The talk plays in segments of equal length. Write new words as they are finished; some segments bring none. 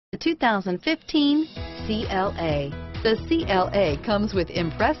The 2015 CLA. The CLA comes with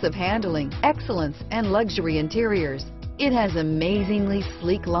impressive handling, excellence, and luxury interiors. It has amazingly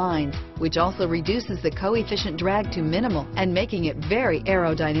sleek lines, which also reduces the coefficient drag to minimal and making it very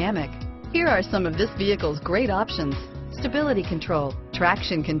aerodynamic. Here are some of this vehicle's great options: stability control,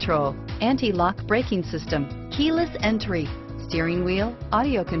 traction control, anti-lock braking system, keyless entry, steering wheel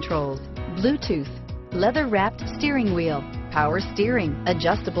audio controls, Bluetooth, leather-wrapped steering wheel, power steering,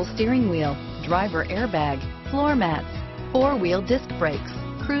 adjustable steering wheel, driver airbag, floor mats, four-wheel disc brakes,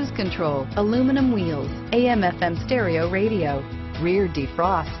 cruise control, aluminum wheels, AM/FM stereo radio, rear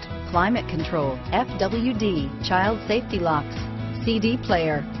defrost, climate control, FWD, child safety locks, CD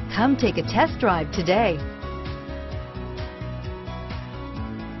player. Come take a test drive today.